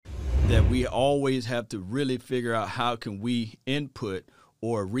that we always have to really figure out how can we input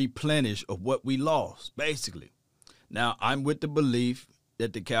or replenish of what we lost, basically. Now, I'm with the belief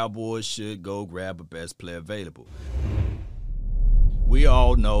that the Cowboys should go grab a best player available. We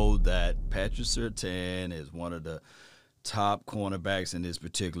all know that Patrick Surtain is one of the top cornerbacks in this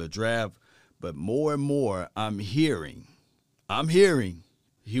particular draft, but more and more I'm hearing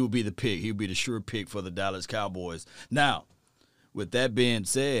he will be the pick. He'll be the sure pick for the Dallas Cowboys. Now, with that being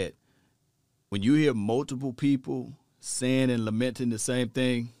said, when you hear multiple people saying and lamenting the same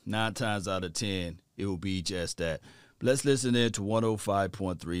thing, 9 times out of 10, it will be just that. But let's listen in to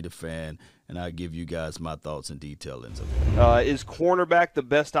 105.3 The Fan, and I'll give you guys my thoughts and detailings of it. Is cornerback the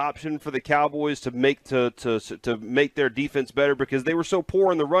best option for the Cowboys to make their defense better? Because they were so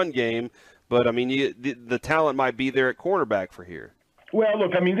poor in the run game, but, I mean, the talent might be there at cornerback for here. Well,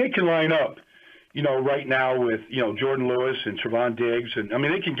 look, I mean, they can line up, right now with, Jordan Lewis and Trevon Diggs. And, I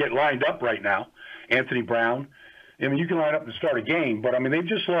mean, they can get lined up right now, Anthony Brown. I mean, you can line up and start a game. But, I mean, they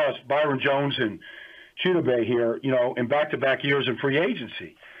just lost Byron Jones and Chidobe here, in back-to-back years in free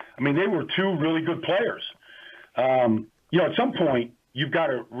agency. I mean, they were 2 really good players. At some point, you've got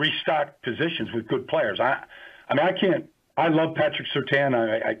to restock positions with good players. I love Patrick Surtain.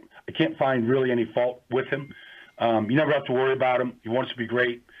 I can't find really any fault with him. You never have to worry about him. He wants to be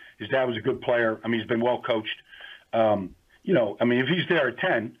great. His dad was a good player. I mean, he's been well coached. If he's there at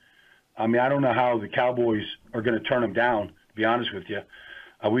 10, I don't know how the Cowboys are going to turn him down, to be honest with you.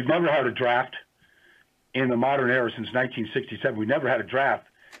 We've never had a draft in the modern era since 1967. We never had a draft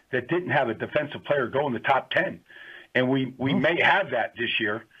that didn't have a defensive player go in the top 10. And we may have that this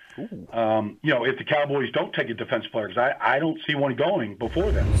year. If the Cowboys don't take a defensive player, because I don't see one going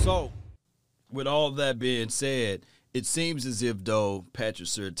before then. So, with all that being said, it seems as if, though, Patrick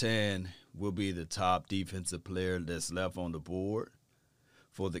Surtain will be the top defensive player that's left on the board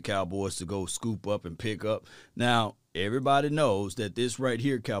for the Cowboys to go scoop up and pick up. Now, everybody knows that this right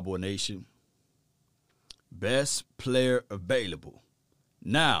here, Cowboy Nation, best player available.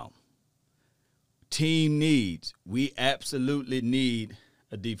 Now, team needs. We absolutely need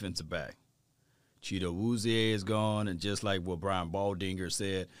a defensive back. Chido Awuzie is gone, and just like what Brian Baldinger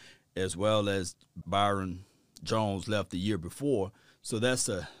said, as well as Byron Jones left the year before. So that's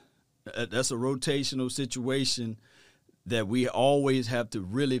a rotational situation that we always have to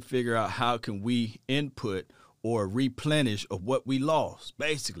really figure out how can we input or replenish of what we lost,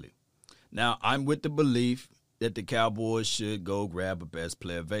 basically. Now, I'm with the belief that the Cowboys should go grab a best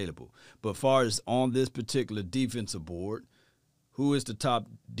player available. But as far as on this particular defensive board, who is the top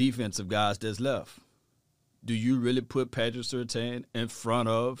defensive guys that's left? Do you really put Patrick Surtain in front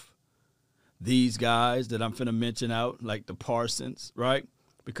of these guys that I'm finna mention out, like the Parsons, right?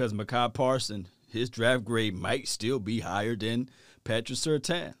 Because Micah Parsons, his draft grade might still be higher than Patrick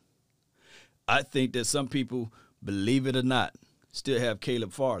Surtain. I think that some people, believe it or not, still have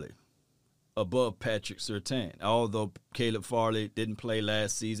Caleb Farley above Patrick Surtain. Although Caleb Farley didn't play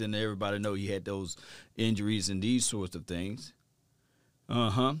last season, everybody know he had those injuries and these sorts of things.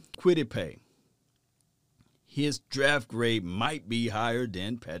 Quiddipe. His draft grade might be higher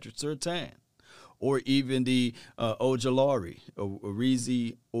than Patrick Surtain. Or even the Ojulari,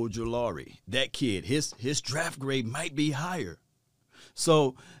 Orizi Ojulari. That kid, his draft grade might be higher.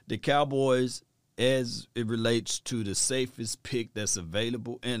 So the Cowboys, as it relates to the safest pick that's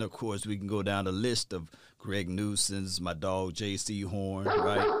available, and, of course, we can go down the list of Greg Newsom's, my dog J.C. Horn,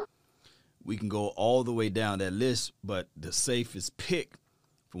 right? We can go all the way down that list, but the safest pick,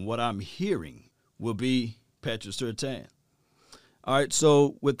 from what I'm hearing, will be Patrick Surtain. All right,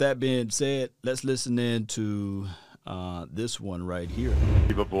 so with that being said, let's listen in to this one right here.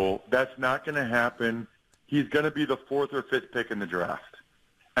 That's not going to happen. He's going to be the 4th or 5th pick in the draft.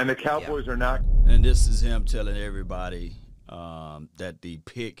 And the Cowboys are not. And this is him telling everybody that the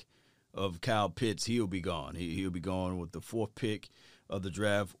pick of Kyle Pitts, he'll be gone. He'll be gone with the 4th pick of the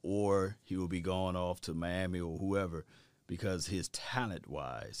draft, or he will be going off to Miami or whoever, because his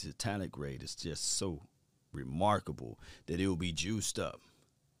talent-wise, his talent grade is just so remarkable that it will be juiced up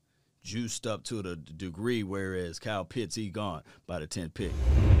to the degree, whereas Kyle Pitts, he gone by the 10th pick.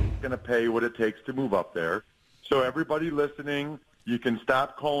 Going to pay what it takes to move up there. So everybody listening, you can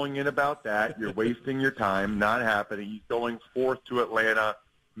stop calling in about that. You're wasting your time. Not happening. He's going 4th to Atlanta,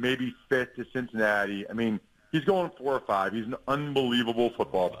 maybe 5th to Cincinnati. I mean, he's going 4 or 5. He's an unbelievable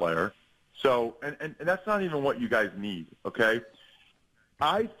football player. So, and that's not even what you guys need, okay?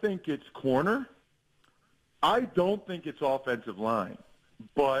 I think it's corner. I don't think it's offensive line,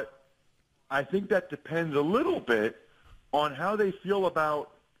 but I think that depends a little bit on how they feel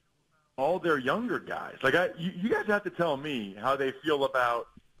about all their younger guys. Like, you guys have to tell me how they feel about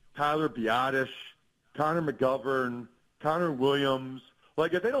Tyler Biadasz, Connor McGovern, Connor Williams.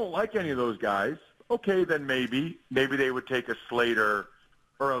 Like, if they don't like any of those guys, okay, then maybe they would take a Slater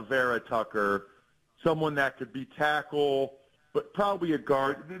or a Vera Tucker, someone that could be tackle, but probably a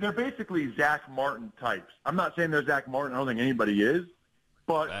guard. They're basically Zach Martin types. I'm not saying they're Zach Martin. I don't think anybody is.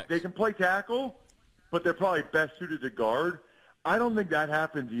 But Facts. They can play tackle, but they're probably best suited to guard. I don't think that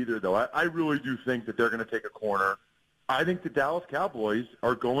happens either, though. I really do think that they're going to take a corner. I think the Dallas Cowboys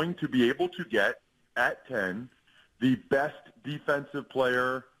are going to be able to get, at 10, the best defensive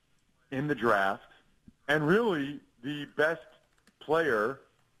player in the draft, and really the best player,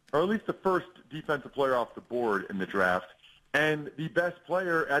 or at least the first defensive player off the board in the draft, and the best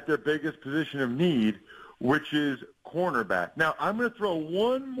player at their biggest position of need, which is cornerback. Now, I'm going to throw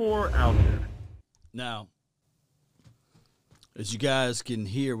one more out there. Now, as you guys can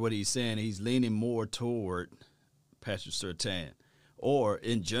hear what he's saying, he's leaning more toward Patrick Surtain. Or,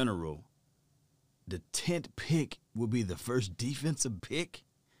 in general, the 10th pick will be the first defensive pick.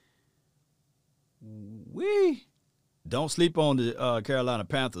 Don't sleep on the Carolina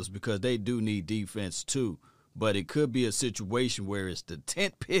Panthers because they do need defense too. But it could be a situation where it's the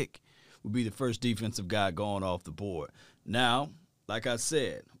 10th pick will be the first defensive guy going off the board. Now, like I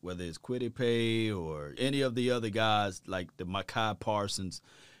said, whether it's Kwity Paye or any of the other guys like the Micah Parsons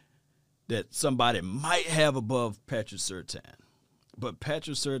that somebody might have above Patrick Surtain. But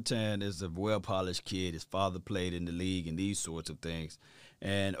Patrick Surtain is a well-polished kid. His father played in the league and these sorts of things.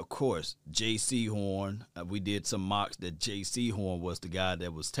 And, of course, J.C. Horn, we did some mocks that J.C. Horn was the guy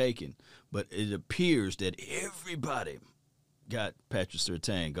that was taken. But it appears that everybody got Patrick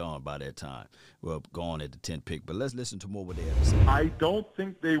Surtain gone by that time. Well, gone at the 10th pick. But let's listen to more what they have to say. I don't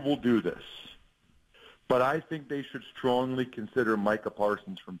think they will do this, but I think they should strongly consider Micah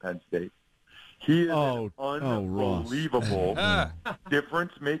Parsons from Penn State. He is an unbelievable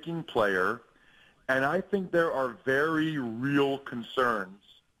difference-making player, and I think there are very real concerns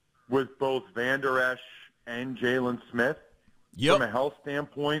with both Van Der Esch and Jalen Smith from a health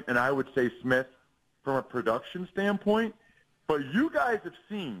standpoint, and I would say Smith from a production standpoint. But you guys have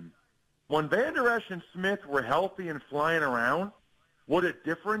seen when Van Der Esch and Smith were healthy and flying around, what a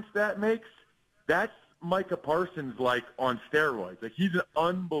difference that makes. That's Micah Parsons like on steroids. Like, he's an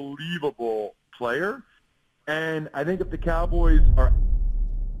unbelievable player, and I think if the Cowboys are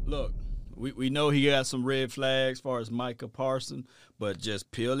 – Look, we know he got some red flags as far as Micah Parsons, but just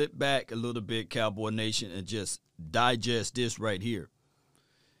peel it back a little bit, Cowboy Nation, and just digest this right here.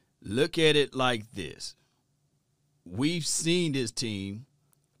 Look at it like this. We've seen this team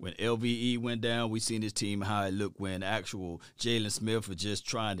when LVE went down. We've seen this team how it looked when actual Jalen Smith was just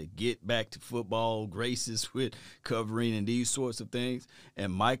trying to get back to football graces with covering and these sorts of things.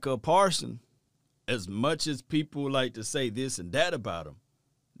 And Micah Parsons, as much as people like to say this and that about him,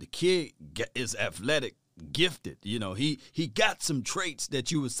 the kid is athletic, gifted. You know, he got some traits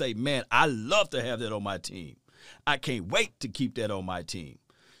that you would say, man, I love to have that on my team. I can't wait to keep that on my team.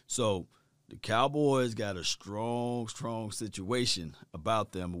 So the Cowboys got a strong, strong situation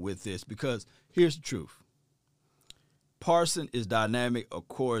about them with this because here's the truth. Parson is dynamic. Of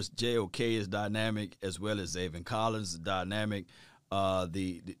course, JOK is dynamic as well as Zaven Collins is dynamic.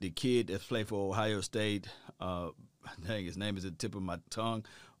 The kid that played for Ohio State, dang, his name is at the tip of my tongue,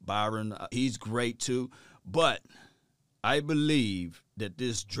 Byron, he's great too. But I believe that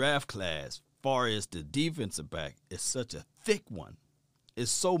this draft class, far as the defensive back, is such a thick one.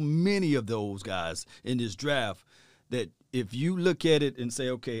 It's so many of those guys in this draft that if you look at it and say,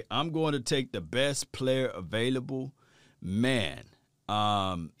 okay, I'm going to take the best player available, man,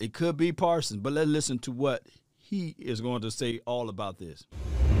 it could be Parsons. But let's listen to what he is going to say all about this.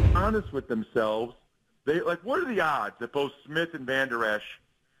 honest with themselves, they like, what are the odds that both Smith and Van Der Esch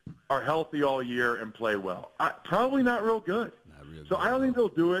are healthy all year and play well? Probably not real good. So I don't think they'll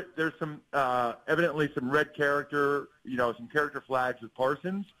do it. There's some evidently some red character, some character flags with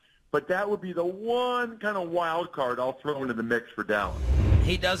Parsons. But that would be the one kind of wild card I'll throw into the mix for Dallas.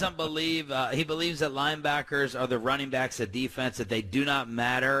 He doesn't believe he believes that linebackers are the running backs of defense, that they do not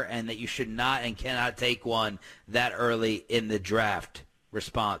matter, and that you should not and cannot take one that early in the draft.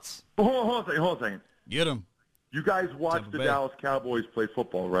 Response. Hold on a second. Get him. You guys watch the Dallas Cowboys play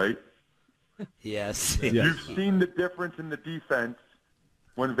football, right? Yes. You've seen the difference in the defense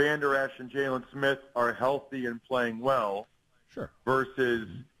when Van Der Esch and Jalen Smith are healthy and playing well, sure, versus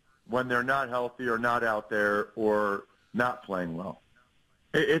when they're not healthy or not out there or not playing well.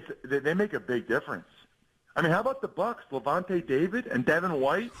 They make a big difference. I mean, how about the Bucs, Levante David and Devin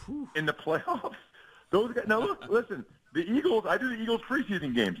White in the playoffs? Those guys. Now, look, listen, the Eagles, I do the Eagles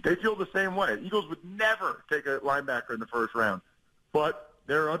preseason games. They feel the same way. Eagles would never take a linebacker in the first round. But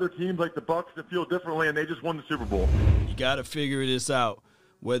there are other teams like the Bucs that feel differently, and they just won the Super Bowl. You got to figure this out,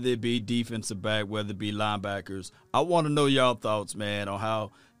 whether it be defensive back, whether it be linebackers. I want to know y'all thoughts, man, on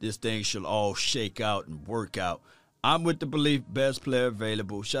how this thing should all shake out and work out. I'm with the belief best player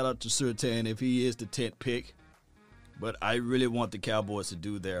available. Shout out to Surtain if he is the 10th pick. But I really want the Cowboys to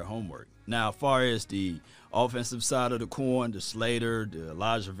do their homework. Now, as far as the offensive side of the coin, the Slater, the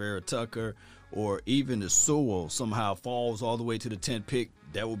Elijah Vera Tucker, or even the Sewell somehow falls all the way to the 10th pick,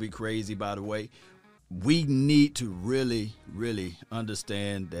 that would be crazy, by the way. We need to really, really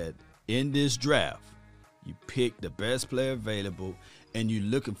understand that in this draft, you pick the best player available, and you're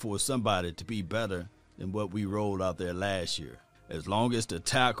looking for somebody to be better than what we rolled out there last year. As long as the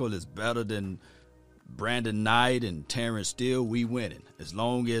tackle is better than Brandon Knight and Terrence Steele, we winning. As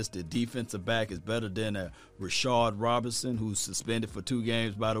long as the defensive back is better than a Rashard Robinson, who's suspended for 2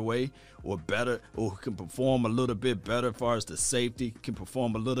 games, by the way, or better, or can perform a little bit better as far as the safety, can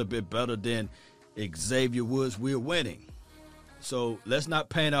perform a little bit better than Xavier Woods, we're winning. So let's not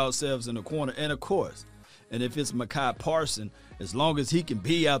paint ourselves in a corner. And, of course, and if it's Micah Parsons, as long as he can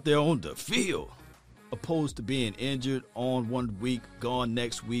be out there on the field, opposed to being injured on 1 week, gone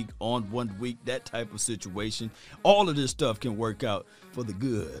next week, on 1 week, that type of situation. All of this stuff can work out for the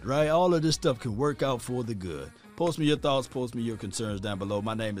good, right? All of this stuff can work out for the good. Post me your thoughts, post me your concerns down below.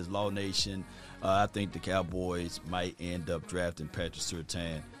 My name is Law Nation. I think the Cowboys might end up drafting Patrick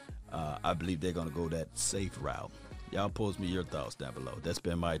Surtain. I believe they're going to go that safe route. Y'all post me your thoughts down below. That's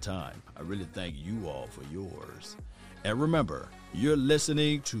been my time. I really thank you all for yours. And remember, you're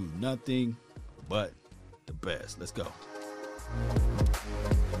listening to nothing but the best. Let's go.